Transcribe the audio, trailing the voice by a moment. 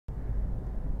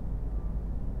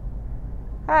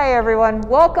Hi everyone,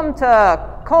 welcome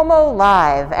to Como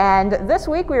Live, and this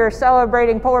week we are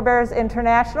celebrating Polar Bears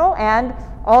International and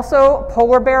also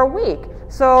Polar Bear Week.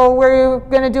 So we're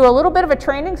going to do a little bit of a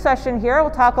training session here.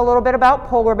 We'll talk a little bit about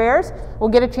polar bears. We'll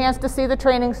get a chance to see the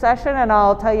training session, and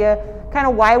I'll tell you kind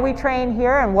of why we train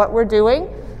here and what we're doing,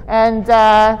 and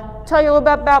tell you a little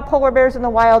bit about polar bears in the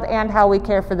wild and how we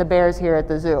care for the bears here at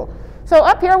the zoo. So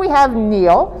up here we have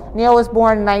Neil. Neil was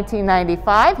born in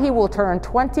 1995. He will turn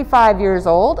 25 years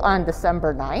old on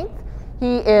December 9th.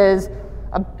 He is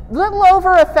a little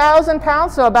over 1,000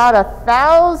 pounds, so about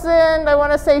 1,000, I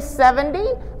want to say 70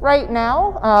 right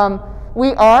now.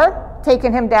 We are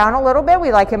taking him down a little bit.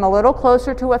 We like him a little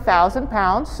closer to 1,000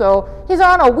 pounds. So he's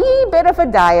on a wee bit of a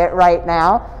diet right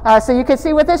now. So you can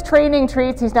see with his training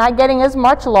treats, he's not getting as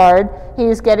much lard.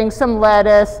 He's getting some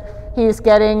lettuce. He's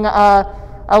getting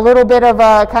a little bit of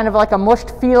a kind of like a mushed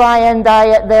feline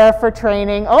diet there for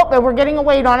training. Oh, but we're getting a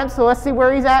weight on him, so let's see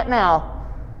where he's at now.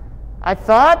 I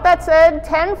thought that said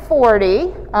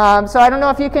 1040, so I don't know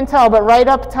if you can tell, but right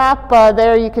up top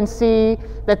there you can see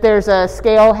that there's a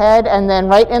scale head, and then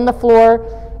right in the floor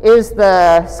is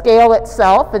the scale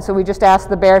itself, and so we just ask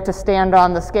the bear to stand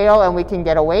on the scale and we can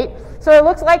get a weight. So it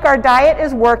looks like our diet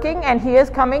is working and he is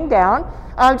coming down.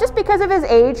 Just because of his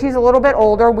age, he's a little bit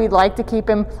older, we'd like to keep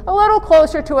him a little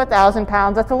closer to 1,000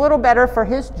 pounds. That's a little better for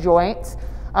his joints.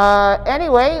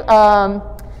 Anyway,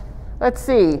 let's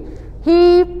see.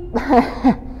 He's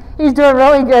doing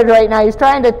really good right now. He's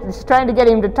trying to get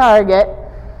him to target.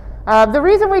 The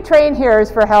reason we train here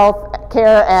is for health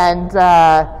care and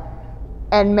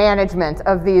management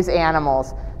of these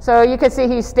animals. So you can see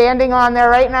he's standing on there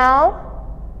right now,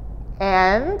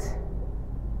 and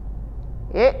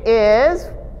it is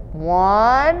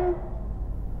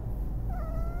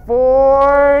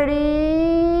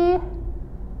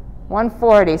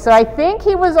 140. So I think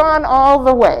he was on all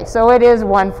the way. So it is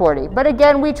 140. But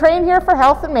again, we train here for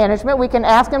health and management. We can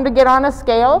ask him to get on a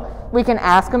scale. We can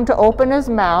ask him to open his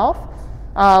mouth.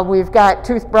 We've got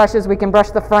toothbrushes. We can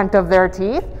brush the front of their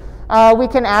teeth. We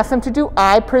can ask them to do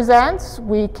eye presents.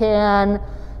 We can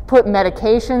put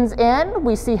medications in.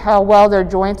 We see how well their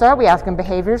joints are. We ask them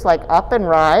behaviors like up and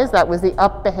rise. That was the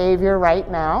up behavior right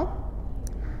now.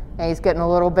 And he's getting a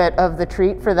little bit of the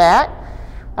treat for that.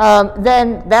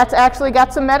 Then that's actually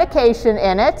got some medication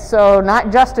in it, so not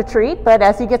just a treat, but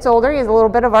as he gets older, he has a little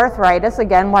bit of arthritis.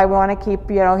 Again, why we want to keep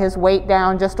his weight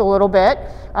down just a little bit,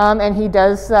 and he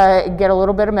does get a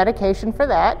little bit of medication for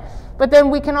that. But then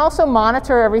we can also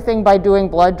monitor everything by doing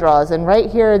blood draws, and right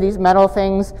here, these metal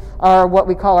things are what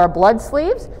we call our blood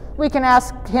sleeves. We can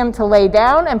ask him to lay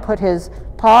down and put his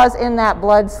paws in that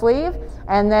blood sleeve,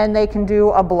 and then they can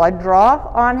do a blood draw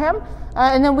on him.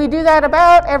 And then we do that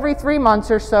about every 3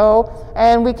 months or so,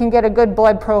 and we can get a good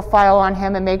blood profile on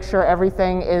him and make sure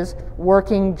everything is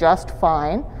working just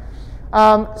fine.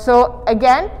 So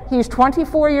again, he's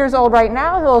 24 years old right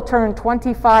now. He'll turn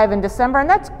 25 in December, and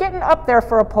that's getting up there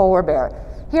for a polar bear.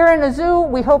 Here in the zoo,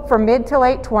 we hope for mid to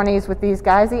late 20s with these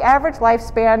guys. The average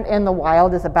lifespan in the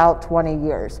wild is about 20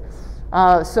 years.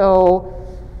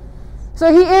 So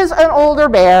he is an older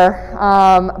bear,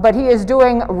 but he is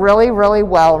doing really, really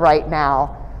well right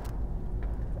now,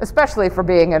 especially for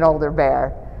being an older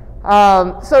bear.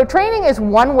 So training is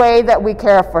one way that we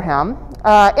care for him.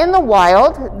 In the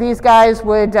wild, these guys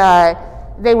would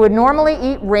normally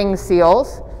eat ring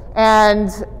seals, and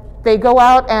they go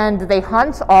out and they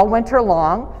hunt all winter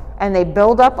long, and they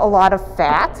build up a lot of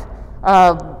fat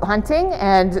hunting,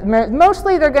 and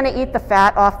mostly they're going to eat the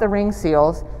fat off the ring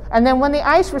seals. And then when the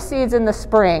ice recedes in the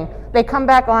spring, they come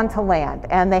back onto land,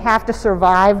 and they have to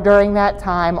survive during that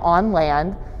time on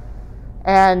land.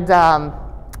 And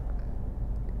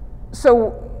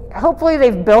so hopefully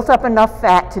they've built up enough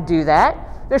fat to do that.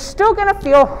 They're still going to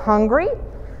feel hungry,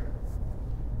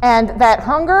 and that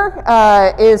hunger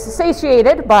is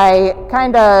satiated by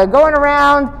kind of going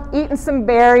around, eating some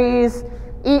berries,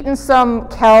 eating some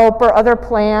kelp or other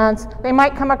plants. They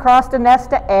might come across a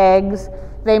nest of eggs.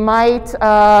 They might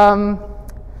find,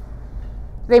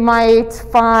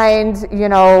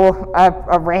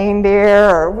 a reindeer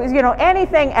or,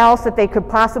 anything else that they could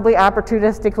possibly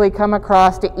opportunistically come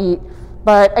across to eat.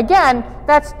 But again,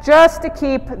 that's just to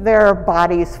keep their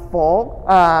bodies full,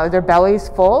 their bellies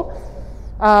full.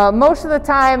 Most of the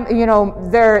time,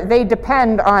 they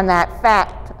depend on that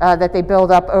fat that they build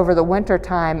up over the winter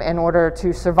time in order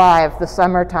to survive the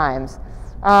summer times.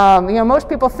 Most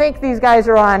people think these guys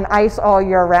are on ice all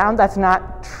year round. That's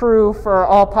not true for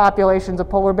all populations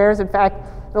of polar bears. In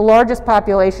fact, the largest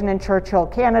population in Churchill,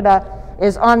 Canada,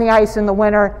 is on the ice in the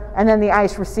winter, and then the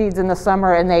ice recedes in the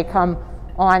summer, and they come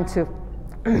onto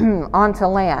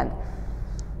land.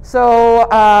 So,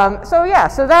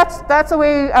 so that's the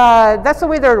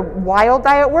way their wild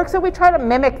diet works, and we try to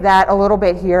mimic that a little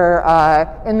bit here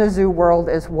in the zoo world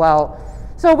as well.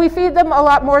 So we feed them a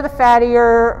lot more of the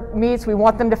fattier meats. We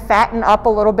want them to fatten up a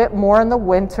little bit more in the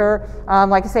winter.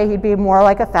 Like I say, he'd be more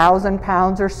like 1,000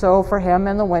 pounds or so for him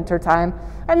in the winter time.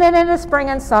 And then in the spring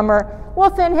and summer,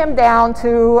 we'll thin him down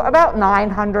to about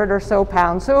 900 or so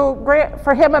pounds. So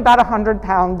for him, about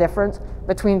 100-pound difference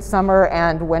between summer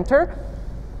and winter.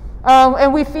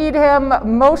 And we feed him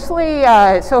mostly,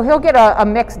 so he'll get a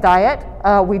mixed diet.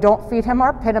 We don't feed him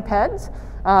our pinnipeds.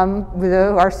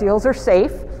 Our seals are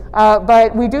safe.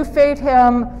 But we do feed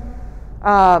him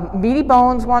meaty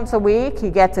bones once a week. He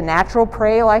gets a natural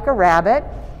prey like a rabbit.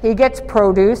 He gets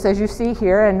produce, as you see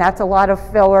here, and that's a lot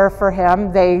of filler for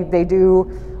him. They do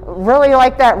really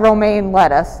like that romaine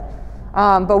lettuce.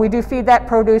 But we do feed that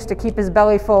produce to keep his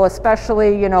belly full,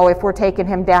 especially, if we're taking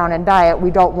him down in diet,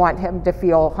 we don't want him to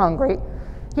feel hungry.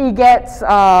 He gets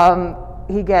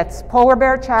polar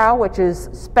bear chow, which is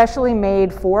specially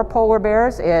made for polar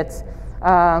bears. It's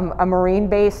a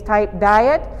marine-based type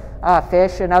diet,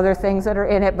 fish and other things that are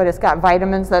in it, but it's got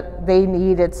vitamins that they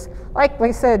need. It's like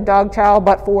we said, dog chow,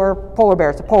 but for polar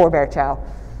bears, a polar bear chow.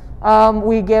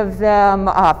 We give them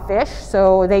fish,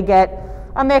 so they get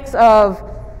a mix of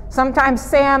sometimes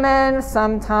salmon,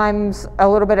 sometimes a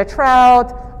little bit of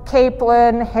trout,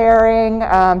 capelin, herring.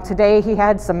 Today he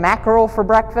had some mackerel for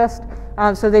breakfast,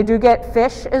 so they do get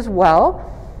fish as well.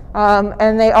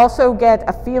 And they also get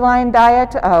a feline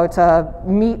diet. It's a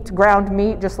ground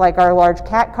meat, just like our large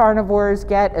cat carnivores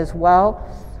get as well.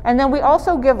 And then we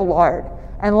also give lard,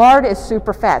 and lard is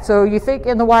super fat. So you think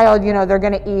in the wild, they're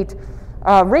going to eat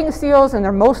ring seals, and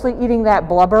they're mostly eating that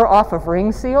blubber off of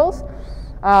ring seals.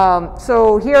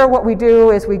 So here what we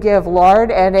do is we give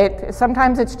lard, and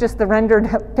sometimes it's just the rendered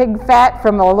pig fat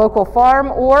from a local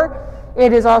farm, or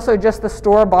it is also just the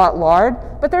store-bought lard,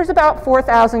 but there's about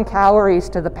 4,000 calories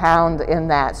to the pound in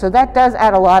that. So that does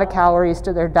add a lot of calories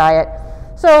to their diet.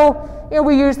 So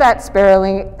we use that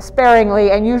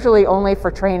sparingly, and usually only for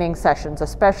training sessions,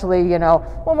 especially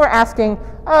when we're asking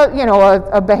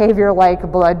a behavior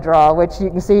like blood draw, which you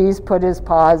can see he's put his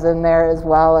paws in there as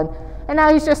well, and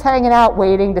now he's just hanging out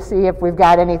waiting to see if we've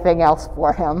got anything else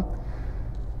for him.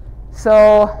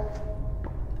 So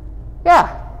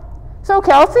yeah. So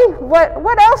Kelsey,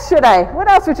 what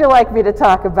else would you like me to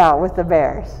talk about with the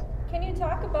bears? Can you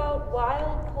talk about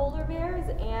wild polar bears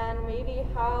and maybe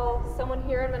how someone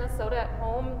here in Minnesota at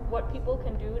home, what people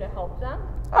can do to help them?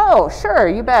 Oh, sure,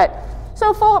 you bet.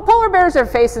 So polar bears are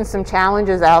facing some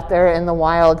challenges out there in the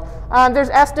wild.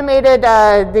 There's estimated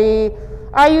the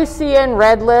IUCN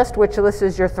Red List, which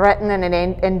lists your threatened and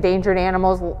endangered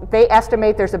animals. They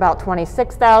estimate there's about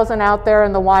 26,000 out there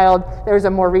in the wild. There's a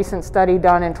more recent study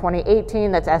done in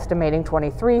 2018 that's estimating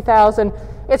 23,000.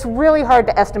 It's really hard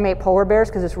to estimate polar bears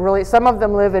because some of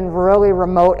them live in really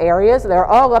remote areas. They're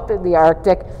all up in the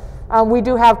Arctic. We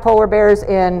do have polar bears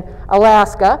in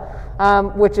Alaska,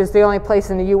 which is the only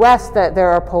place in the U.S. that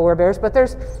there are polar bears. But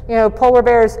there's polar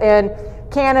bears in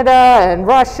Canada and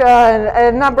Russia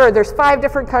and there's 5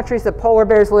 different countries that polar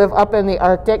bears live up in the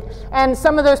Arctic, and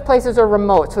some of those places are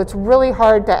remote, so it's really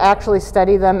hard to actually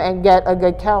study them and get a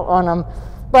good count on them.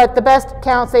 But the best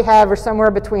counts they have are somewhere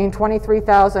between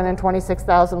 23,000 and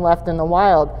 26,000 left in the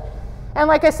wild. And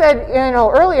like I said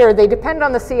earlier, they depend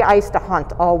on the sea ice to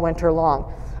hunt all winter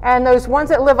long. And those ones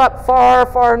that live up far,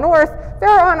 far north,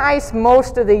 they're on ice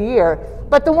most of the year.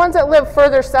 But the ones that live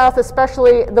further south,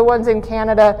 especially the ones in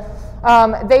Canada,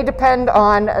 they depend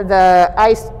on the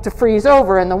ice to freeze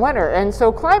over in the winter. And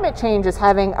so climate change is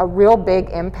having a real big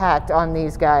impact on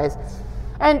these guys.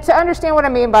 And to understand what I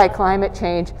mean by climate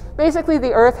change, basically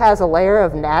the Earth has a layer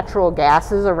of natural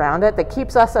gases around it that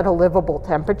keeps us at a livable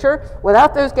temperature.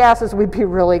 Without those gases, we'd be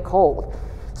really cold.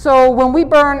 So when we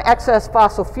burn excess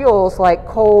fossil fuels like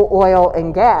coal, oil,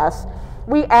 and gas,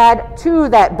 we add to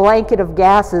that blanket of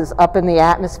gases up in the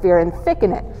atmosphere and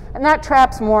thicken it, and that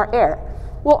traps more air.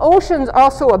 Well, oceans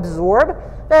also absorb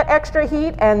that extra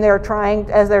heat, and they're trying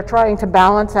to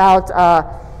balance out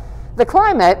the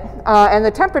climate and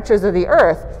the temperatures of the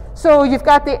Earth. So you've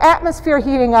got the atmosphere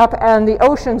heating up and the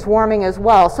oceans warming as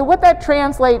well. So what that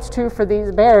translates to for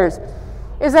these bears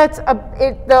is that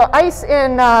the ice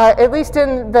at least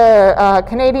in the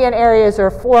Canadian areas, are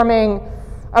forming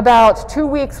about 2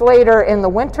 weeks later in the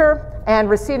winter and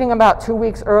receding about 2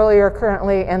 weeks earlier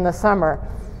currently in the summer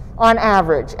on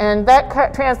average. And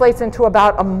that translates into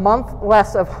about a month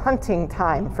less of hunting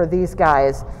time for these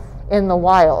guys in the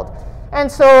wild. And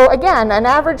so again, an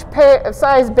average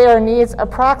size bear needs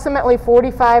approximately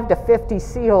 45 to 50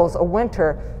 seals a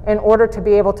winter in order to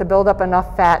be able to build up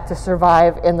enough fat to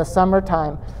survive in the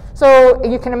summertime. So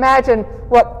you can imagine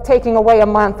what taking away a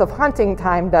month of hunting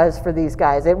time does for these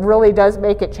guys. It really does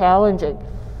make it challenging.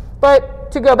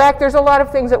 But to go back, there's a lot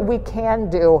of things that we can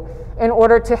do in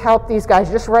order to help these guys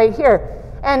just right here.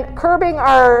 And curbing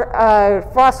our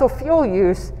fossil fuel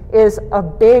use is a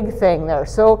big thing there.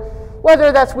 So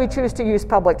whether that's we choose to use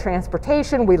public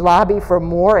transportation, we lobby for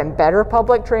more and better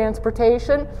public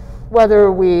transportation,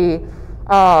 whether we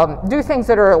do things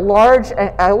that are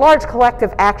large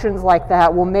collective actions like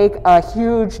that will make a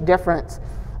huge difference.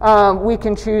 We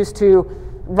can choose to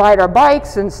ride our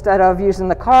bikes instead of using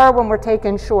the car when we're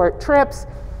taking short trips.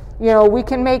 You know, we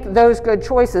can make those good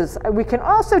choices. We can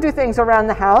also do things around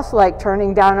the house like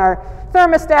turning down our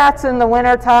thermostats in the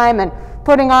wintertime and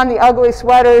putting on the ugly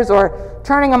sweaters, or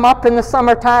turning them up in the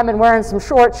summertime and wearing some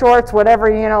short shorts,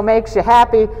 whatever, you know, makes you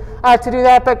happy to do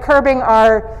that. But curbing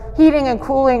our heating and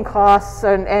cooling costs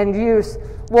and use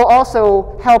will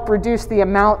also help reduce the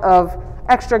amount of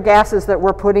extra gases that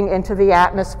we're putting into the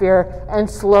atmosphere and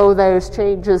slow those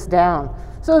changes down.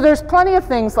 So there's plenty of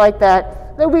things like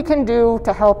that that we can do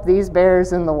to help these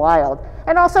bears in the wild.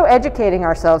 And also educating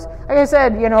ourselves. Like I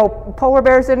said, you know, Polar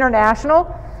Bears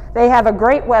International, they have a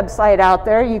great website out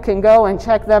there. You can go and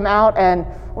check them out and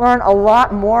learn a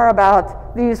lot more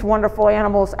about these wonderful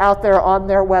animals out there on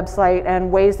their website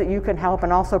and ways that you can help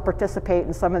and also participate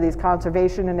in some of these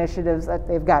conservation initiatives that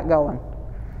they've got going.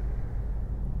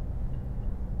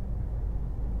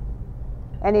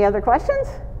 Any other questions?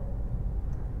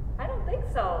 I don't think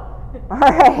so. All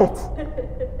right.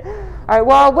 All right,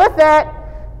 well, with that,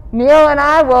 Neil and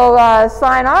I will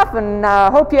sign off, and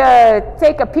hope you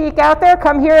take a peek out there.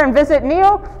 Come here and visit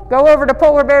Neil. Go over to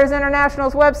Polar Bears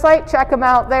International's website, check them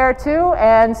out there too,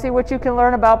 and see what you can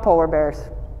learn about polar bears.